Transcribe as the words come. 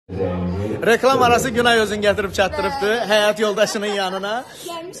Reklam arası Günay özün gətirib çatdırıbdı həyat yoldaşının yanına.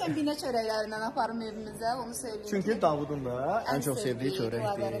 Gəlmişəm binə çörəklərindən aparım evimizə, onu söyləyeyim. Çünki Davudun da ən çox sevdiyi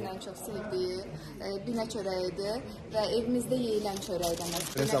çörəkdir. Ən çox sevdiyi binə çörəyidir və evimizdə yeyilən çörəkdən.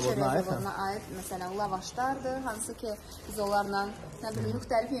 Binə çörəyinə aid məsələn lavaşlardır, hansı ki biz onlarla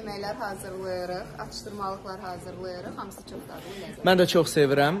müxtəlif yeməklər hazırlayırıq, atışdırmalıqlar hazırlayırıq, hamısı çox dadlı, ləzzətli. Mən də çox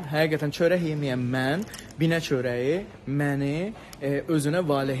sevirəm. Həqiqətən çörək yeməyən mən, binə çörəyi məni özünə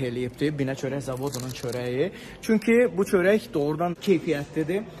valeh eləyibdir. Binə çörək zavodunun çörəyi. Çünki bu çörək doğrudan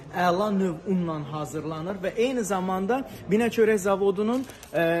keyfiyyətlidir. Əla növ unla hazırlanır və eyni zamanda binə çörək zavodunun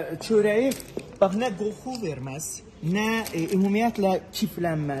çörəyi bax nə qoxu verməz, nə ümumiyyətlə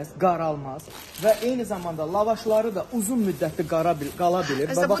kiflənməz, qaralmaz və eyni zamanda lavaşları da uzun müddətli qala bilir.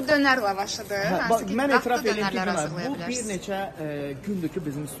 Özdə bu dönər lavaşıdır. Mən etiraf edeyim ki, bu bir neçə gündür ki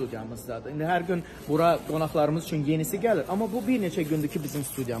bizim studiyamızdadır. İndi hər gün bura qonaqlarımız üçün yenisi gəlir, amma bu bir neçə gündür ki bizim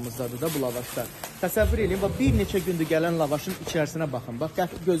studiyamızdadır da bu lavaşlar. Təsəvvür edin, bir neçə gündür gələn lavaşın içərisinə baxın. Bax,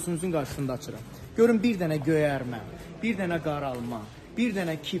 gözünüzün qarşısında açıram. Görün bir dənə göyərmə, bir dənə qaralma, bir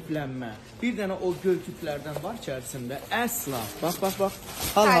dənə kiflənmə, bir dənə o göltüklərdən var içərisində. Əsla. Bax.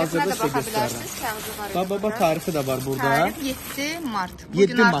 Hal-hazırda sizə göstərirəm. Bax, tarixi də var burada. Tarix 7 mart.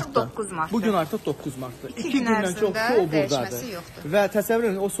 Bugün artıq 9 mart. Bugün artıq 9 martdır. 2 gündən çoxdur, o buradadır. Və təsəvvür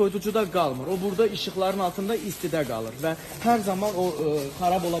edin, o soyuducuda qalmır. O burada işıqların altında istidə qalır və hər zaman o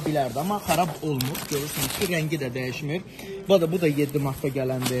xarab ola bilərdi, amma xarab olmur. Görürsünüz ki, rəngi də dəyişmir. Bu da 7 martda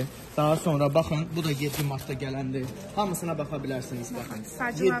gələndir. Daha sonra baxın, bu da 7 martda gələndir. Hamısına baxa bilərsiniz.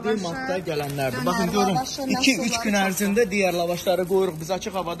 7 martda gələnlərdir. Baxın, görün, 2-3 gün ərzində digər lavaşları qoyuruq biz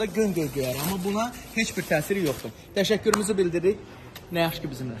açıq havada göngöl göyər. Amma buna heç bir təsiri yoxdur. Təşəkkürümüzü bildiririk. Nə yaxşı ki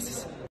bizimləsiniz.